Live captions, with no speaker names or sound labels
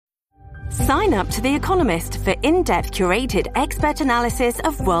Sign up to The Economist for in-depth curated expert analysis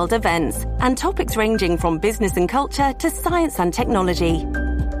of world events and topics ranging from business and culture to science and technology.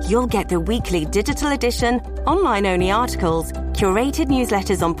 You'll get the weekly digital edition, online-only articles, curated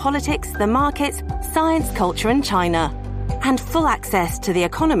newsletters on politics, the markets, science, culture and China, and full access to The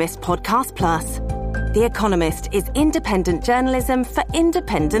Economist Podcast Plus. The Economist is independent journalism for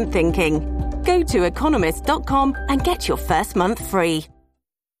independent thinking. Go to economist.com and get your first month free.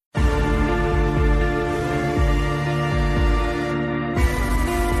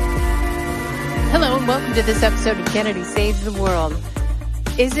 Hello and welcome to this episode of Kennedy Saves the World.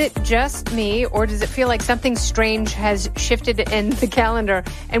 Is it just me, or does it feel like something strange has shifted in the calendar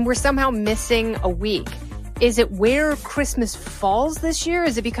and we're somehow missing a week? Is it where Christmas falls this year?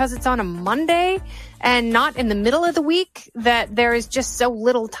 Is it because it's on a Monday and not in the middle of the week that there is just so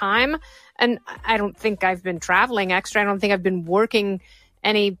little time? And I don't think I've been traveling extra. I don't think I've been working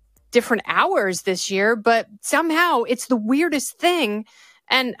any different hours this year, but somehow it's the weirdest thing.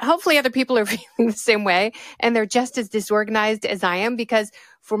 And hopefully other people are feeling the same way and they're just as disorganized as I am, because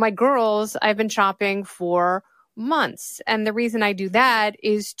for my girls, I've been shopping for months. And the reason I do that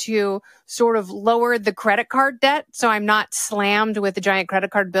is to sort of lower the credit card debt. So I'm not slammed with a giant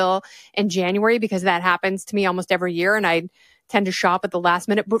credit card bill in January, because that happens to me almost every year. And I tend to shop at the last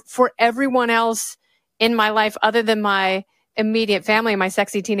minute. But for everyone else in my life, other than my immediate family and my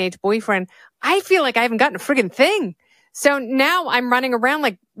sexy teenage boyfriend, I feel like I haven't gotten a friggin' thing. So now I'm running around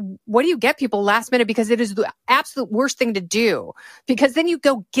like, what do you get people last minute? Because it is the absolute worst thing to do, because then you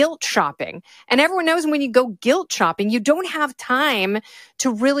go guilt shopping. And everyone knows when you go guilt shopping, you don't have time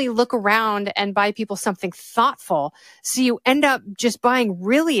to really look around and buy people something thoughtful. So you end up just buying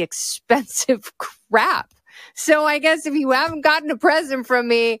really expensive crap. So I guess if you haven't gotten a present from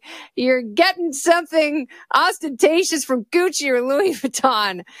me, you're getting something ostentatious from Gucci or Louis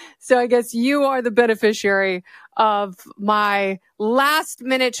Vuitton. So I guess you are the beneficiary of my last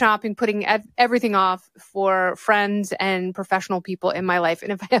minute shopping, putting everything off for friends and professional people in my life.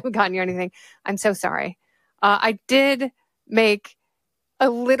 And if I haven't gotten you anything, I'm so sorry. I did make a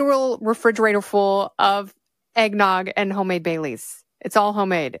literal refrigerator full of eggnog and homemade Baileys. It's all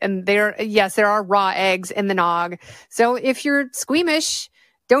homemade. And there are raw eggs in the nog. So if you're squeamish,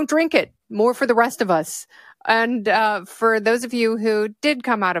 don't drink it. More for the rest of us. And for those of you who did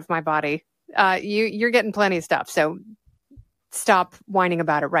come out of my body, you're getting plenty of stuff. So stop whining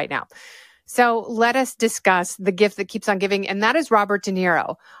about it right now. So let us discuss the gift that keeps on giving, and that is Robert De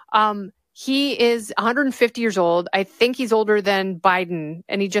Niro. He is 150 years old. I think he's older than Biden,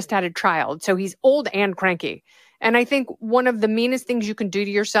 and he just had a child. So he's old and cranky. And I think one of the meanest things you can do to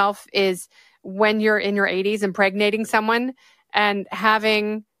yourself is when you're in your 80s impregnating someone and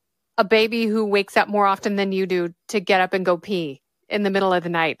having a baby who wakes up more often than you do to get up and go pee in the middle of the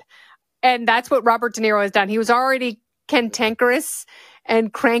night. And that's what Robert De Niro has done. He was already cantankerous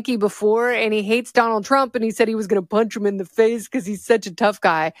and cranky before, and he hates Donald Trump, and he said he was going to punch him in the face because he's such a tough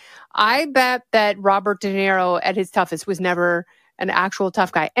guy. I bet that Robert De Niro at his toughest was never an actual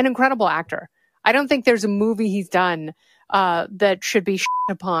tough guy. An incredible actor. I don't think there's a movie he's done that should be shit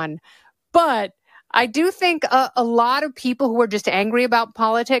upon. But I do think a lot of people who are just angry about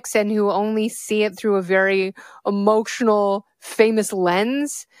politics and who only see it through a very emotional, famous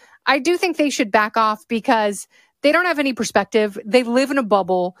lens, I do think they should back off, because they don't have any perspective. They live in a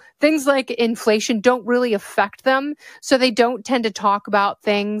bubble. Things like inflation don't really affect them. So they don't tend to talk about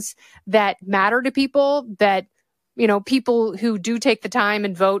things that matter to people, that people who do take the time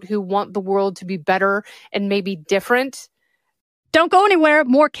and vote, who want the world to be better and maybe different. Don't go anywhere.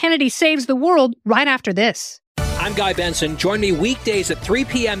 More Kennedy Saves the World right after this. I'm Guy Benson. Join me weekdays at 3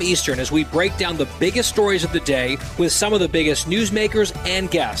 p.m. Eastern as we break down the biggest stories of the day with some of the biggest newsmakers and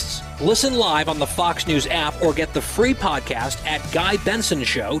guests. Listen live on the Fox News app or get the free podcast at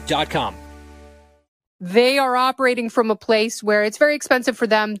GuyBensonShow.com. They are operating from a place where it's very expensive for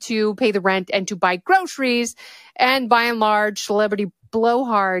them to pay the rent and to buy groceries, and by and large, celebrity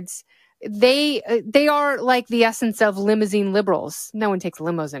blowhards. They are like the essence of limousine liberals. No one takes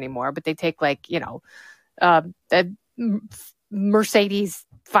limos anymore, but they take a Mercedes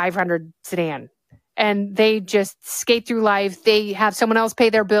 500 sedan. And they just skate through life. They have someone else pay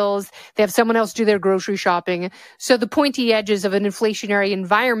their bills. They have someone else do their grocery shopping. So the pointy edges of an inflationary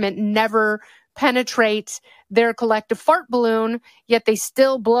environment never penetrate their collective fart balloon, yet they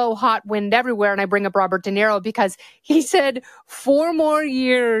still blow hot wind everywhere. And I bring up Robert De Niro because he said 4 more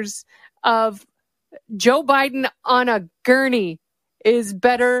years of Joe Biden on a gurney is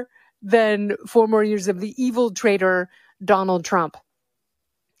better than 4 more years of the evil traitor Donald Trump.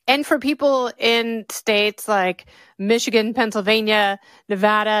 And for people in states like Michigan, Pennsylvania,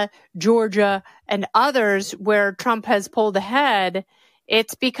 Nevada, Georgia, and others where Trump has pulled ahead,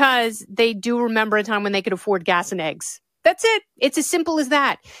 it's because they do remember a time when they could afford gas and eggs. That's it. It's as simple as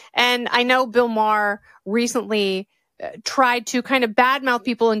that. And I know Bill Maher recently tried to kind of badmouth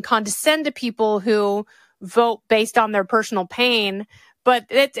people and condescend to people who vote based on their personal pain. But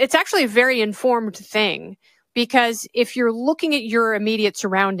it's actually a very informed thing, because if you're looking at your immediate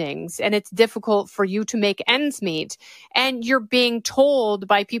surroundings and it's difficult for you to make ends meet, and you're being told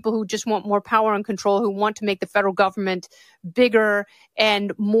by people who just want more power and control, who want to make the federal government bigger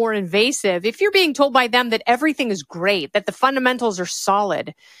and more invasive, if you're being told by them that everything is great, that the fundamentals are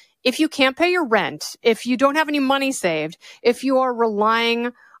solid, if you can't pay your rent, if you don't have any money saved, if you are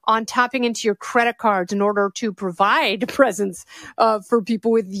relying on tapping into your credit cards in order to provide presents for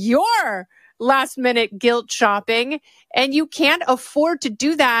people with your last minute guilt shopping, and you can't afford to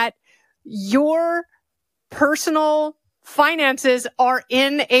do that, your personal finances are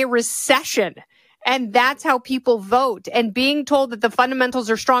in a recession. And that's how people vote. And being told that the fundamentals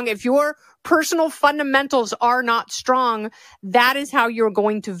are strong, if your personal fundamentals are not strong, that is how you're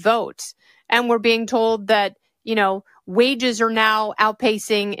going to vote. And we're being told that, you know, wages are now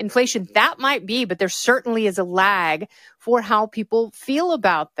outpacing inflation. That might be, but there certainly is a lag for how people feel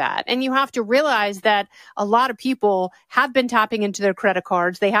about that. And you have to realize that a lot of people have been tapping into their credit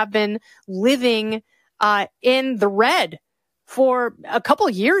cards. They have been living in the red for a couple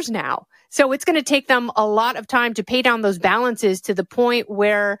of years now. So it's going to take them a lot of time to pay down those balances to the point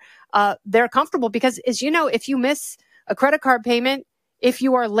where they're comfortable. Because, as you know, if you miss a credit card payment, if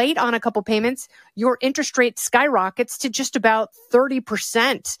you are late on a couple payments, your interest rate skyrockets to just about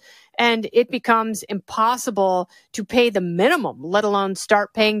 30%. And it becomes impossible to pay the minimum, let alone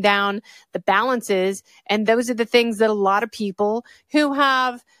start paying down the balances. And those are the things that a lot of people who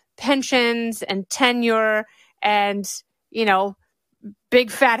have pensions and tenure and, you know, big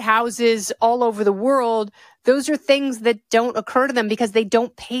fat houses all over the world, those are things that don't occur to them because they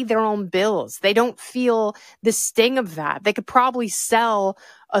don't pay their own bills. They don't feel the sting of that. They could probably sell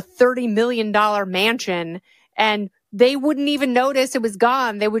a $30 million mansion and they wouldn't even notice it was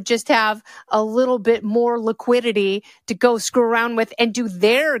gone. They would just have a little bit more liquidity to go screw around with and do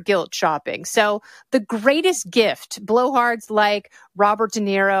their guilt shopping. So the greatest gift, blowhards like Robert De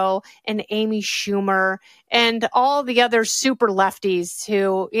Niro and Amy Schumer and all the other super lefties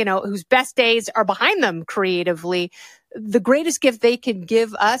who, you know, whose best days are behind them creatively, the greatest gift they can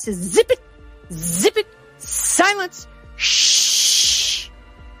give us is zip it, silence, shh,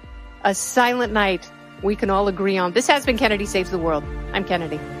 a silent night. We can all agree on. This has been Kennedy Saves the World. I'm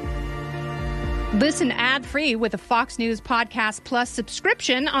Kennedy. Listen ad-free with a Fox News Podcast Plus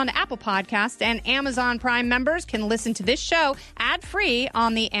subscription on Apple Podcasts, and Amazon Prime members can listen to this show ad-free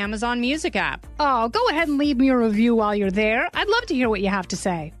on the Amazon Music app. Oh, go ahead and leave me a review while you're there. I'd love to hear what you have to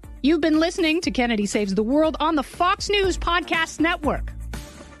say. You've been listening to Kennedy Saves the World on the Fox News Podcast Network.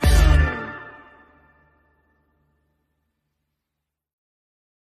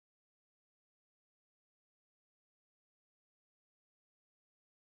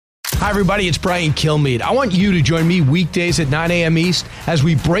 Hi, everybody. It's Brian Kilmeade. I want you to join me weekdays at 9 a.m. East as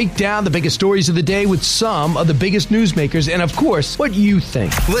we break down the biggest stories of the day with some of the biggest newsmakers and, of course, what you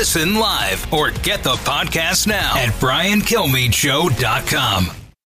think. Listen live or get the podcast now at BrianKilmeadeShow.com.